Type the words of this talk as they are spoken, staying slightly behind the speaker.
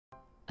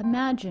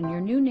Imagine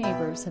your new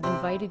neighbors have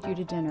invited you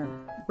to dinner.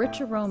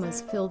 Rich aromas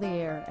fill the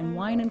air, and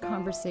wine and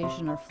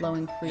conversation are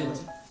flowing freely.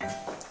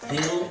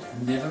 They'll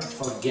never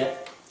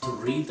forget to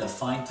read the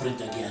fine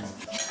print again.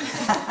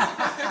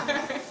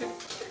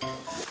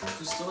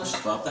 It's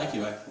delicious, Bob. Thank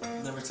you.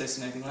 I've never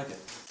tasted anything like it.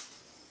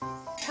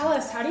 Tell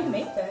us, how do you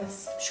make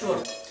this? Sure.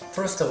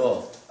 First of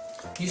all,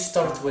 you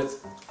start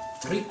with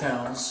 3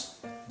 pounds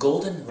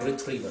golden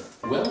retriever,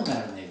 well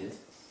marinated,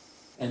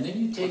 and then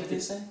you What take did they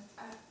say?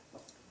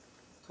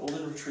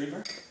 Golden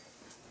retriever?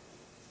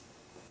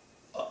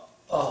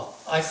 Oh,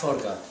 I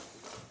forgot.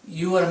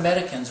 You are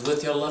Americans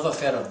with your love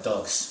affair of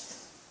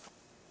dogs.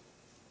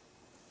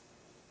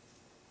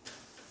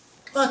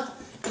 Look,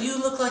 you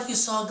look like you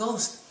saw a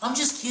ghost. I'm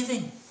just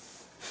kidding.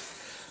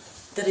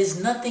 There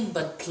is nothing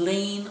but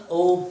plain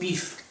old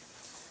beef.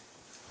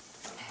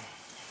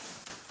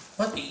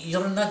 What,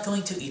 you're not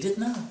going to eat it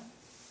now?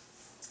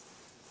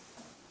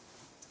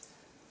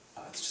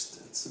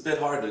 It's a bit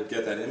hard to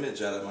get that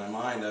image out of my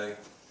mind.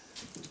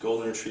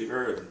 Golden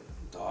retriever,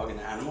 a dog, an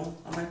animal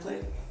on my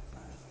plate.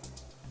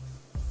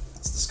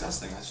 It's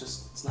disgusting.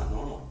 It's not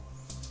normal.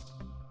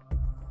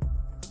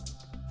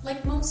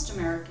 Like most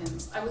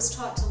Americans, I was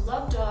taught to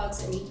love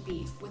dogs and eat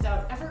beef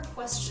without ever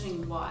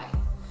questioning why.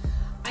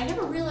 I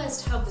never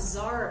realized how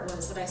bizarre it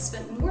was that I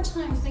spent more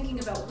time thinking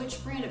about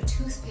which brand of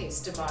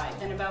toothpaste to buy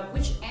than about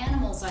which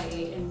animals I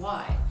ate and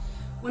why,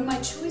 when my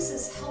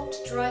choices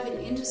helped drive an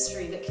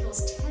industry that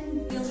kills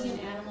 10 billion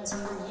animals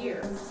per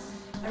year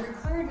and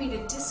required me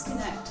to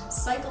disconnect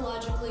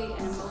psychologically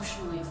and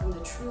emotionally from the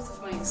truth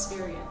of my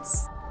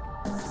experience.